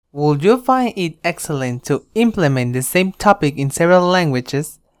Would you find it excellent to implement the same topic in several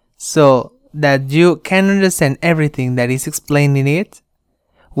languages so that you can understand everything that is explained in it?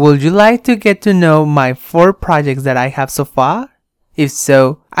 Would you like to get to know my 4 projects that I have so far? If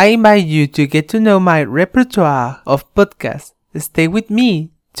so, I invite you to get to know my repertoire of podcasts. Stay with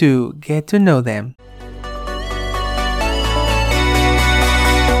me to get to know them.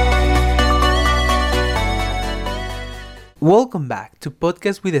 Welcome back to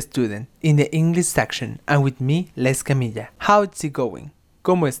Podcast with a Student in the English section and with me, Les Camilla. How is it going?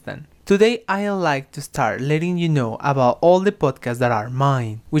 ¿Cómo están? Today I'd like to start letting you know about all the podcasts that are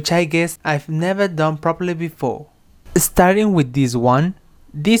mine, which I guess I've never done properly before. Starting with this one,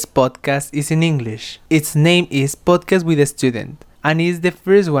 this podcast is in English. Its name is Podcast with a Student and is the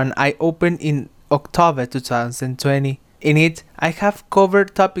first one I opened in October 2020. In it, I have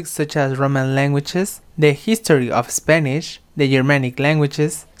covered topics such as Roman languages, the history of Spanish, the Germanic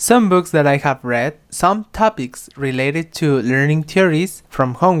languages, some books that I have read, some topics related to learning theories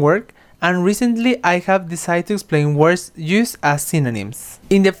from homework, and recently I have decided to explain words used as synonyms.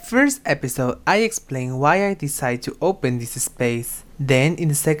 In the first episode, I explained why I decided to open this space. Then, in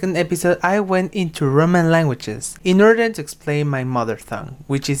the second episode, I went into Roman languages in order to explain my mother tongue,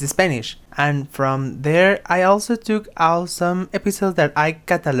 which is Spanish. And from there, I also took out some episodes that I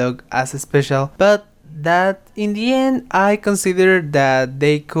catalog as special, but that in the end, I considered that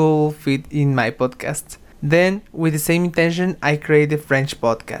they could fit in my podcast. Then, with the same intention, I created a French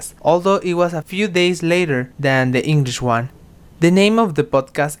podcast, although it was a few days later than the English one. The name of the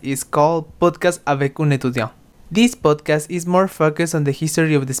podcast is called Podcast avec un étudiant. This podcast is more focused on the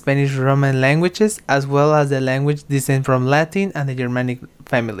history of the Spanish Roman languages as well as the language descent from Latin and the Germanic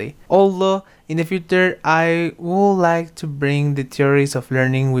family. Although in the future I would like to bring the theories of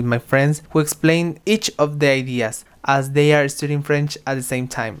learning with my friends who explain each of the ideas as they are studying French at the same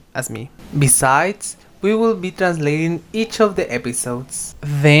time as me. Besides, we will be translating each of the episodes.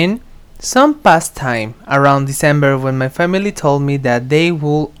 Then, some past time around December when my family told me that they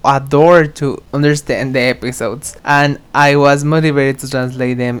would adore to understand the episodes and I was motivated to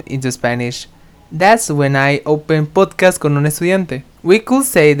translate them into Spanish. That's when I opened Podcast con un Estudiante. We could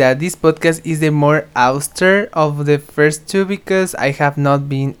say that this podcast is the more austere of the first two because I have not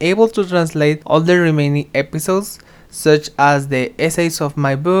been able to translate all the remaining episodes, such as the essays of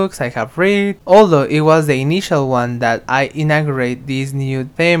my books I have read, although it was the initial one that I inaugurate this new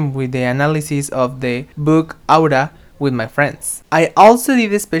theme with the analysis of the book Aura with my friends. I also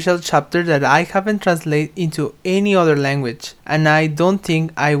did a special chapter that I haven't translated into any other language, and I don't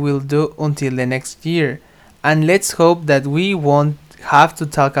think I will do until the next year. And let's hope that we won't have to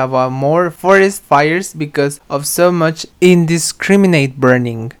talk about more forest fires because of so much indiscriminate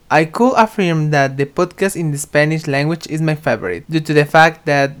burning. I could affirm that the podcast in the Spanish language is my favorite due to the fact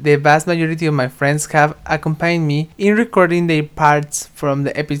that the vast majority of my friends have accompanied me in recording their parts from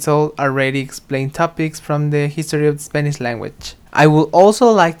the episode already explained topics from the history of the Spanish language. I would also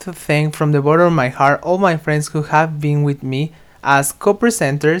like to thank from the bottom of my heart all my friends who have been with me as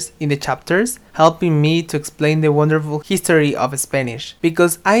co-presenters in the chapters, helping me to explain the wonderful history of Spanish,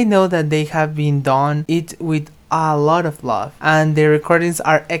 because I know that they have been done it with a lot of love and the recordings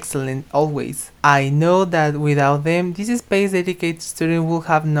are excellent always. I know that without them, this space dedicated to students will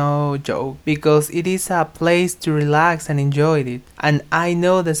have no joke because it is a place to relax and enjoy it, and I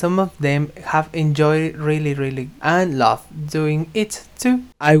know that some of them have enjoyed it really and love doing it too.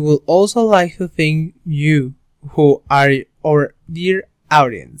 I would also like to thank you who are our dear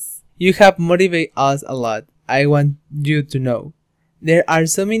audience. You have motivated us a lot. I want you to know. There are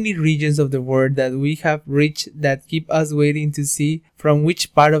so many regions of the world that we have reached that keep us waiting to see from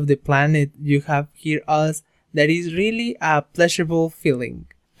which part of the planet you have heard us. That is really a pleasurable feeling.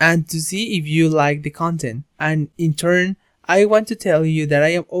 And to see if you like the content. And in turn, I want to tell you that I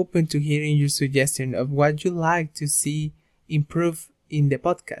am open to hearing your suggestion of what you like to see improve in the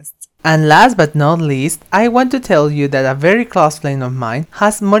podcast. And last but not least, I want to tell you that a very close friend of mine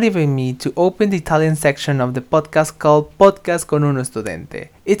has motivated me to open the Italian section of the podcast called Podcast con uno Studente.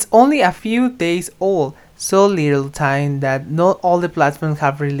 It's only a few days old, so little time that not all the platforms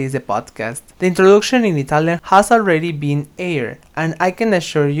have released the podcast. The introduction in Italian has already been aired, and I can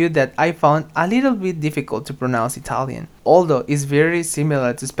assure you that I found a little bit difficult to pronounce Italian, although it's very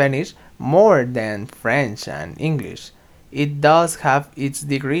similar to Spanish, more than French and English. It does have its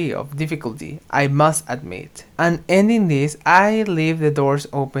degree of difficulty, I must admit. And ending this, I leave the doors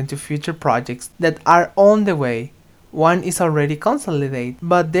open to future projects that are on the way. One is already consolidated,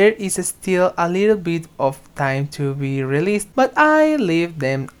 but there is still a little bit of time to be released, but I leave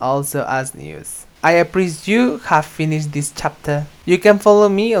them also as news. I appreciate you have finished this chapter. You can follow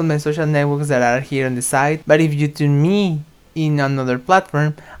me on my social networks that are here on the side, but if you tune me in another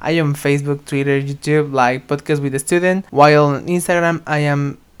platform, I am Facebook, Twitter, YouTube, like Podcast with a Student, while on Instagram I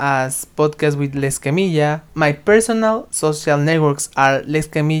am as Podcast with Les Camilla. My personal social networks are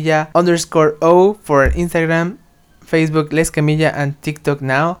lescamilla_o for Instagram, Facebook Les Camilla, and TikTok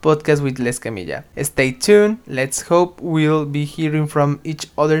now Podcast with Les Camilla. Stay tuned. Let's hope we'll be hearing from each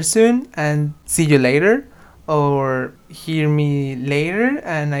other soon, and see you later, or hear me later,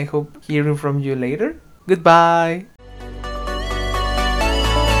 and I hope hearing from you later. Goodbye.